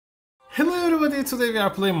Hello everybody, today we are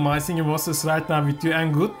playing My Singing Monsters right now with you,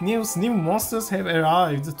 and good news, new monsters have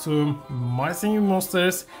arrived to My Singing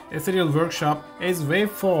Monsters Ethereal Workshop as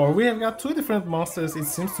Wave 4. We have got two different monsters, it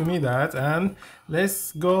seems to me that, and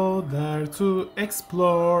let's go there to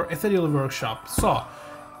explore Ethereal Workshop. So,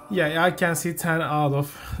 yeah, I can see 10 out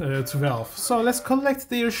of 12. So let's collect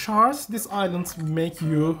their shards. This island make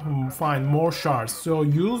you find more shards. So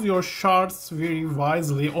use your shards very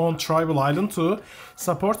wisely on Tribal Island to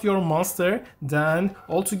support your monster. Then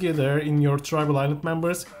all together in your Tribal Island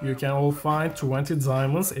members, you can all find 20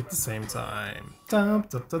 diamonds at the same time. Let's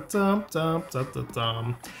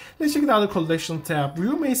check out the collection tab.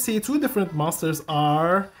 You may see two different monsters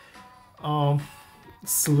are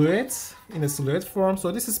silhouette in a silhouette form.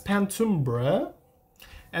 So this is Pentumbre.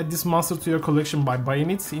 Add this monster to your collection by buying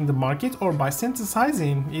it in the market or by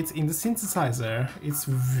synthesizing it in the synthesizer. It's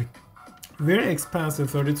very expensive,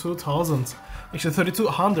 32,000, actually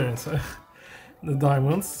 3,200 the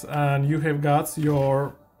diamonds. And you have got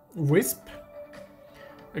your Wisp,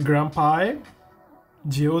 Grandpa,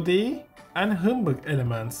 God, and Humbug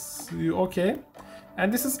elements. Okay,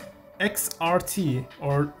 and this is XRT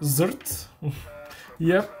or ZRT.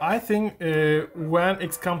 Yep, I think when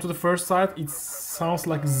X comes to the first side, it sounds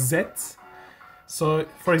like Z. So,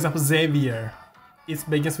 for example, Xavier. It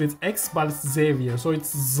begins with X, but it's Xavier. So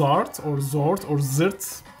it's Zart or Zort or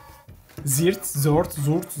Zirt. Zirt, Zort,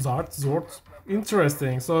 Zort, Zart, Zort.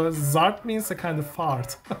 Interesting. So Zart means a kind of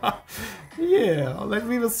fart. Yeah,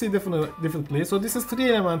 we will see differently. So this is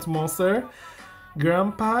 3-element monster.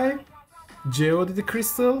 Grandpa, God the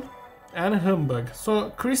Crystal, and Humbug. So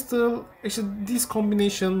Crystal, actually this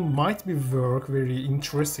combination might be work very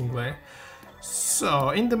interestingly. So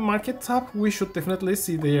in the market tab we should definitely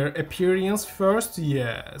see their appearance first.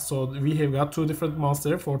 Yeah, so we have got two different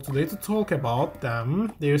monsters for today to talk about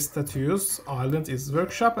them. Their status, island is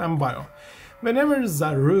workshop, and bio. Whenever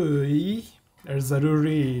Zaruri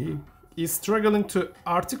is struggling to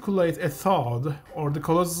articulate a thought, or the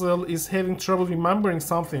Colossal is having trouble remembering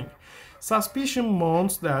something, suspicion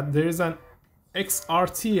mounts that there is an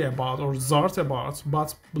XRT about or Zart about,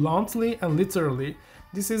 but bluntly and literally,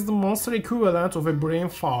 this is the monster equivalent of a brain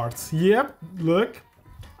fart. Yep, look,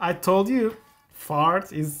 I told you,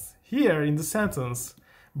 fart is here in the sentence.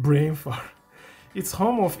 Brain fart. Its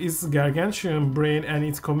home of its gargantuan brain, and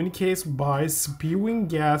it communicates by spewing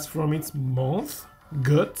gas from its mouth,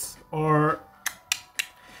 gut, or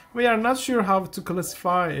we are not sure how to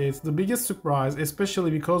classify it. The biggest surprise,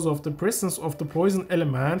 especially because of the presence of the poison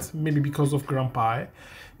element, maybe because of Grandpa,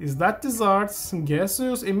 is that the Zart's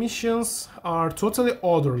gaseous emissions are totally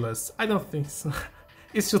odorless. I don't think so.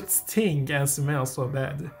 It should stink and smell so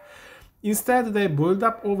bad. Instead, they build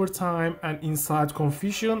up over time and incite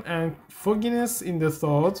confusion and fogginess in the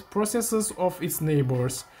thought processes of its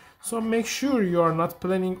neighbors. So make sure you are not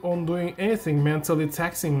planning on doing anything mentally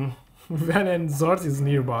taxing when a Zart is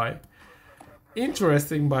nearby.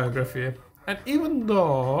 Interesting biography. And even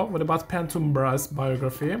though, what about Pentumbre's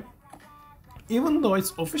biography? Even though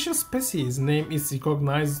its official species name is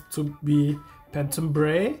recognized to be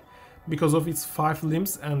Pentumbre because of its 5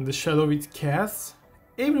 limbs and the shadow it casts,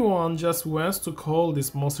 everyone just wants to call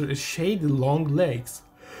this monster a shady long legs.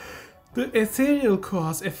 The ethereal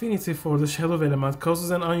cause affinity for the shadow element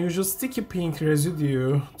causes an unusual sticky pink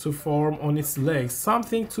residue to form on its legs,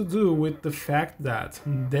 something to do with the fact that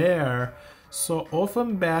they're so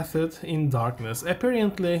often bathed in darkness.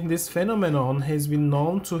 Apparently, this phenomenon has been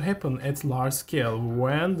known to happen at large scale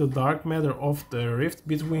when the dark matter of the rift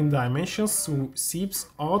between dimensions seeps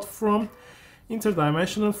out from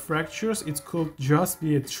interdimensional fractures. It could just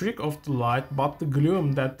be a trick of the light, but the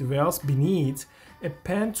gloom that dwells beneath a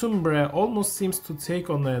Pentumbre almost seems to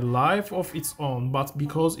take on a life of its own, but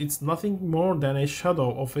because it's nothing more than a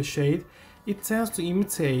shadow of a shade, it tends to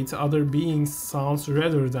imitate other beings' sounds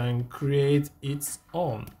rather than create its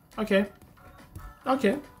own. Okay.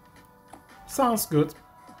 Okay. Sounds good.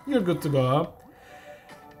 You're good to go.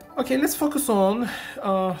 Okay, let's focus on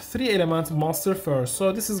 3-element monster first.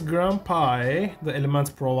 So this is Grandpa, the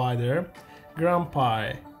element provider.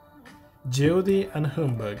 Grandpa, God, and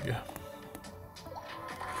Humbug.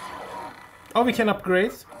 Oh, we can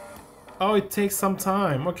upgrade? Oh, it takes some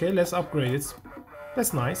time. Okay, let's upgrade it.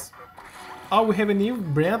 That's nice. Oh, we have a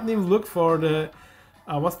brand new look for the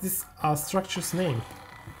what's this structure's name?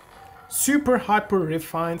 Super hyper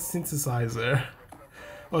refined synthesizer.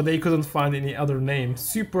 Oh, they couldn't find any other name.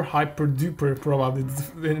 Super hyper duper, probably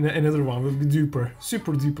another one will be duper.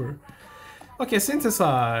 Super duper. Okay,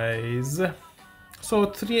 synthesize. So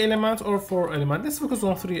 3-element or 4-element? Let's focus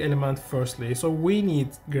on 3-element firstly. So we need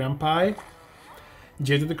Grandpa,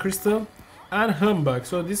 Jade the Crystal, and humbug.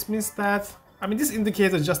 So this means that, I mean, this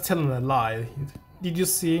indicator is just telling a lie. Did you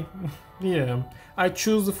see? Yeah, I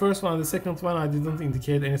choose the first one, the second one I didn't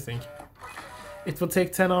indicate anything. It will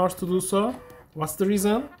take 10 hours to do so. What's the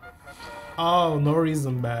reason? Oh, no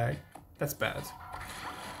reason bag. That's bad.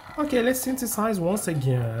 Okay, let's synthesize once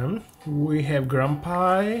again. We have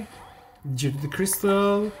GrandPie, Judy the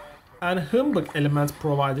Crystal, and humbug element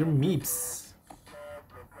provider Meeps.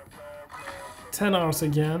 10 hours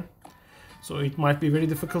again. So it might be very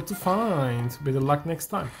difficult to find. Better luck next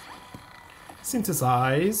time.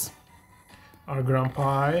 Synthesize our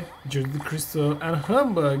GrandPie, Judy the Crystal, and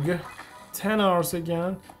humbug. 10 hours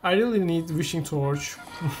again. I really need wishing torch.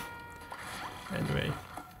 Anyway,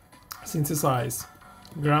 synthesize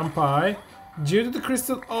GrandPie, Judy the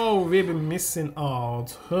Crystal. Oh, we've been missing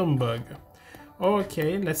out humbug.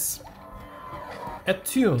 Okay, let's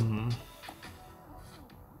attune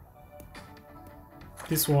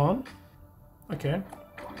this one. Okay,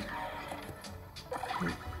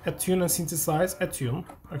 attune and synthesize. Attune.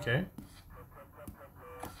 Okay,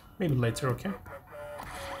 maybe later. Okay.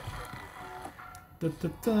 Again,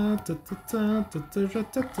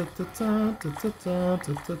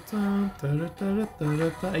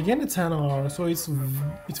 it's 10 hours, so it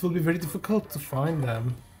will be very difficult to find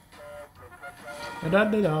them.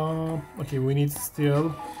 Okay, we need still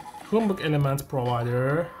humbug element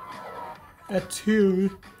provider.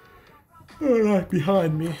 Attune. Right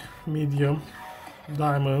behind me. Medium.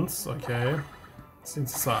 Diamonds. Okay.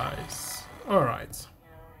 Synthesize. Alright.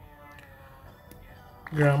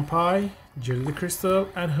 GrandPie, Judy the Crystal,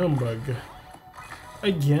 and humbug.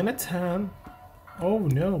 Again a 10. Oh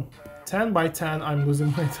no. 10 by 10, I'm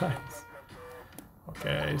losing my times.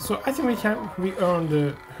 Okay, so I think we earn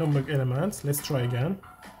the humbug elements. Let's try again.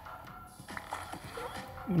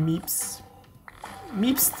 Meeps.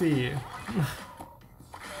 Meepsty.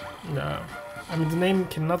 No. I mean, the name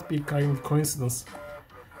cannot be kind of coincidence.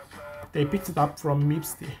 They picked it up from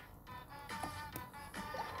Meepsty.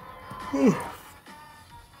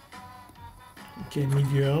 Okay,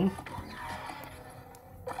 medium.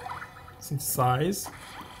 Synthesize.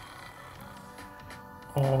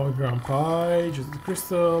 Oh, GrandPie, Judy the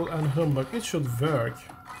Crystal, and humbug. It should work.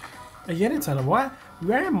 Again, it's an why?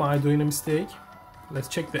 Where am I doing a mistake? Let's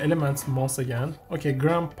check the elements once again. Okay,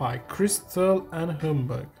 GrandPie, Crystal, and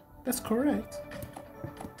humbug. That's correct.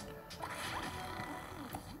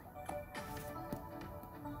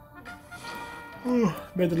 Oh,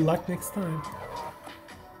 better luck next time.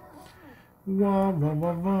 Wah, wah,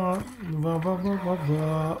 wah, wah, wah, wah, wah, wah,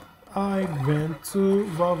 wah. I went to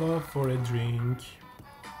Wawa for a drink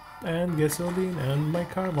and gasoline, and my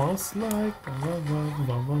car was like wah, wah,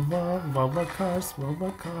 wah, wah, wah, wah, wah, cars, wah,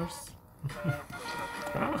 wah, cars.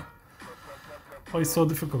 Ah. Oh, it's so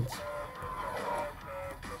difficult.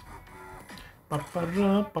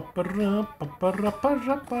 Papara, papara, papara,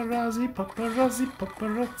 para, parazzi, paparazzi,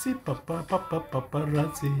 paparazzi, papa, papa,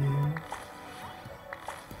 paparazzi.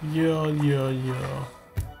 Yeah.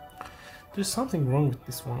 There's something wrong with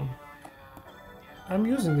this one. I'm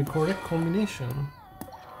using the correct combination.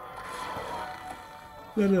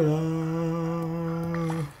 La la la.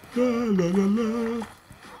 La la la la.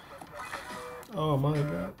 Oh my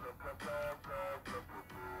god.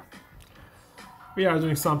 We are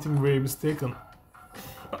doing something very mistaken.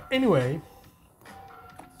 But anyway.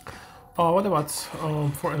 Oh, what about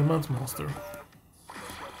for element monster?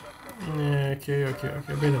 Okay.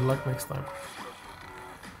 Better luck next time.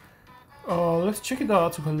 Let's check it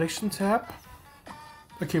out. Collection tab.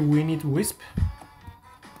 Okay, we need Wisp.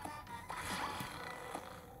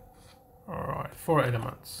 Alright, 4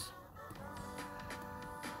 elements.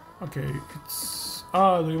 Okay, it's...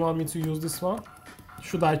 do you want me to use this one?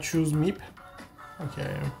 Should I choose Meep?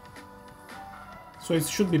 Okay. So it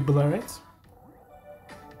should be blurred.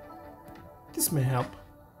 This may help.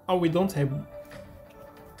 Oh, we don't have...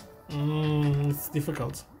 it's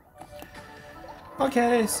difficult.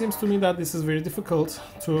 Okay, seems to me that this is very difficult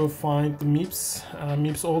to find the Meeps.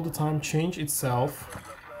 Meeps all the time change itself.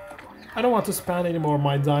 I don't want to spend any more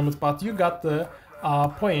my diamonds, but you got the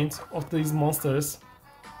point of these monsters.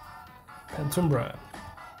 Pentumbra.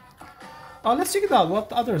 Let's check it out,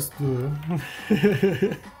 what others do.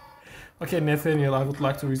 Okay, Nathaniel, I would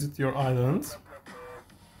like to visit your island.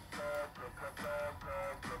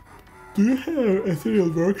 Do you have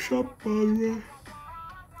Ethereal workshop, by the way?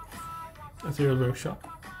 Ethereal workshop.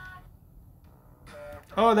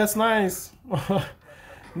 Oh, that's nice.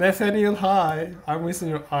 Nathaniel, hi. I'm missing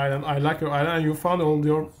your island. I like your island and you found all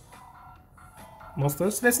your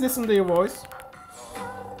monsters. Let's listen to your voice.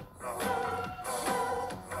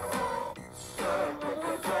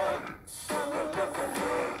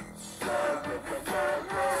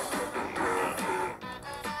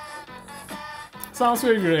 Sounds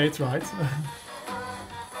very great, right?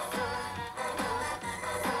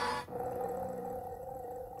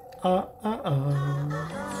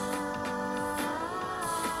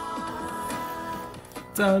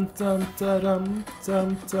 Dun dun dun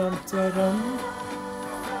dun dun dun.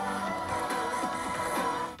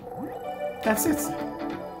 That's it.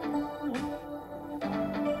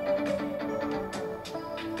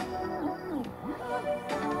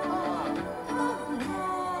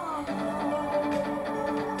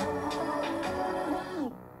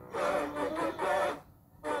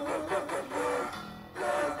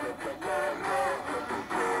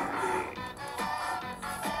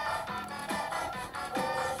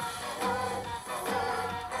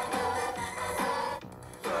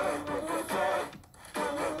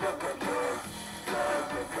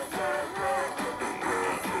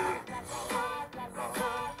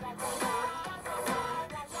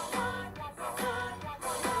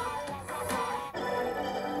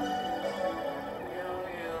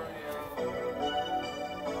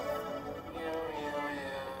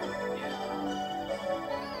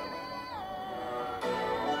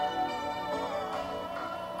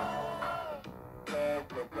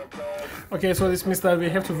 Okay, so this means that we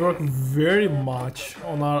have to work very much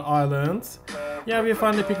on our island. Yeah, we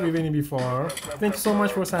finally picked Viviani before. Thank you so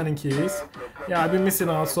much for sending keys. Yeah, I've been missing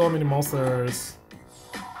out so many monsters.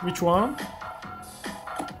 Which one?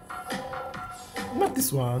 Not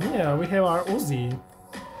this one. Yeah, we have our Uzi.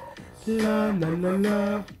 La la la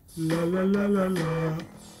la la la la la la.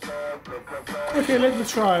 Okay, let me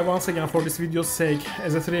try once again for this video's sake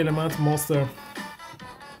as a 3-element monster.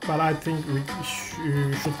 But I think we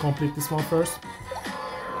should complete this one first.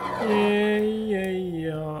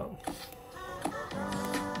 Yeah.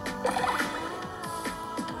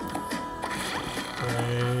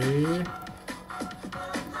 Okay.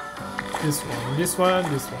 This one.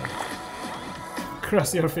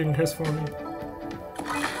 Cross your fingers for me.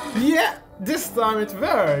 Yeah! This time it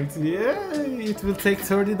worked! Yeah! It will take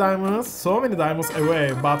 30 diamonds, so many diamonds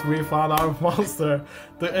away, but we found our monster.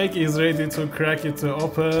 The egg is ready to crack it to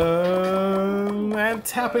open and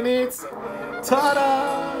tapping it.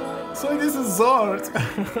 Ta-da! So this is Zord.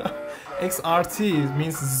 XRT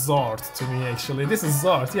means Zord to me actually. This is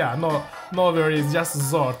Zord, yeah, no worries, just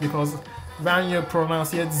Zord, because when you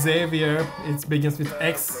pronounce it Xavier, it begins with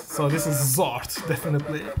X, so this is Zord,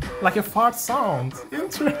 definitely. Like a fart sound.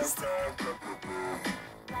 Interesting.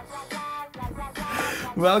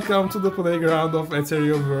 Welcome to the playground of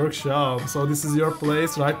Ethereal Workshop. So this is your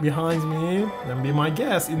place right behind me. Then be my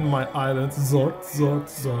guest in my island.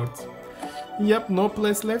 Zord. Yep, no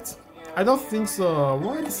place left. I don't think so.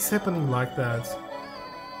 Why this is happening like that?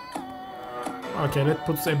 Okay, let's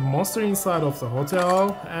put a monster inside of the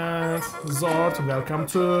hotel. And Zord, welcome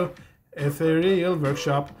to Ethereal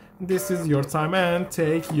Workshop. This is your time and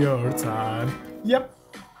take your time. Yep,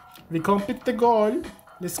 we complete the goal.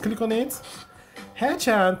 Let's click on it. Hatch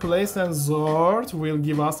and place and Zord will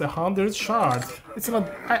give us 100 shards. It's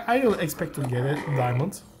not. I will expect to get a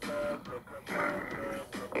diamond.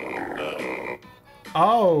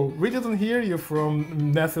 Oh, we didn't hear you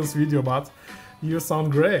from Nathan's video, but you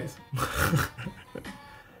sound great.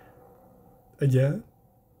 Again?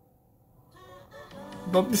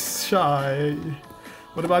 Don't be shy.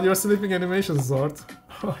 What about your sleeping animation, Zord?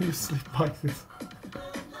 Oh, you sleep like this.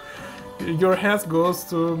 Your hands goes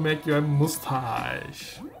to make your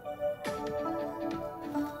mustache.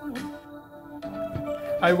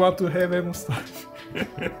 I want to have a mustache.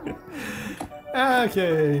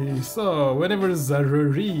 Okay, so whenever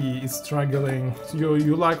Zaruri is struggling,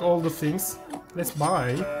 you like all the things, let's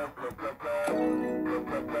buy.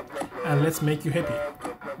 And let's make you happy.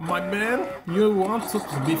 My man, you want to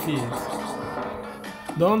be fed.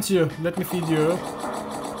 Don't you? Let me feed you.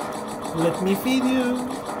 Let me feed you.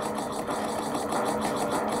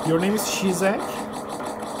 Your name is Shizak?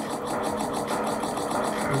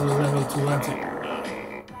 Level 20.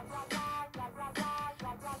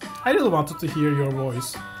 I really wanted to hear your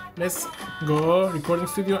voice. Let's go recording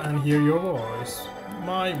studio and hear your voice.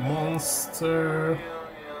 My monster.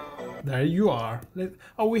 There you are.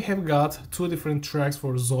 Oh, we have got 2 different tracks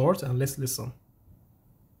for Zord, and let's listen.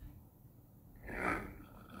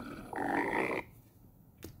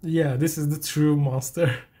 Yeah, this is the true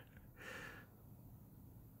monster.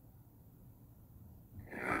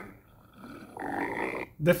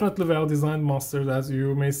 Definitely well-designed monster that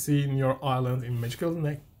you may see in your island in Magical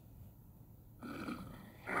Neck.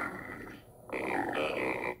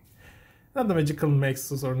 Not the Magical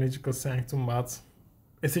Nexus or Magical Sanctum, but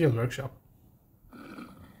Ethereal Workshop.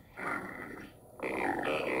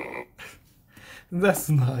 That's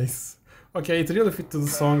nice. Okay, it really fit to the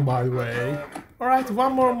song, by the way. Alright,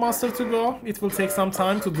 one more master to go. It will take some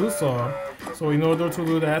time to do so. So in order to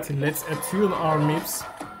do that, let's attune our MIPS.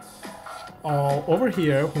 Over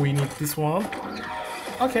here, we need this one.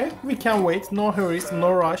 Okay, we can wait. No hurries,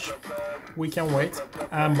 no rush. We can wait.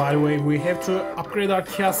 And by the way, we have to upgrade our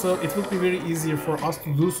castle. It will be very easier for us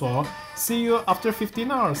to do so. See you after 15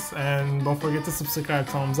 hours. And don't forget to subscribe,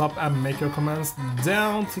 thumbs up, and make your comments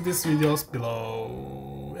down to these videos below.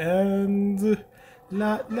 And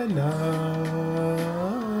la la la.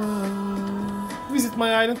 Visit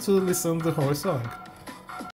my island to listen to the whole song.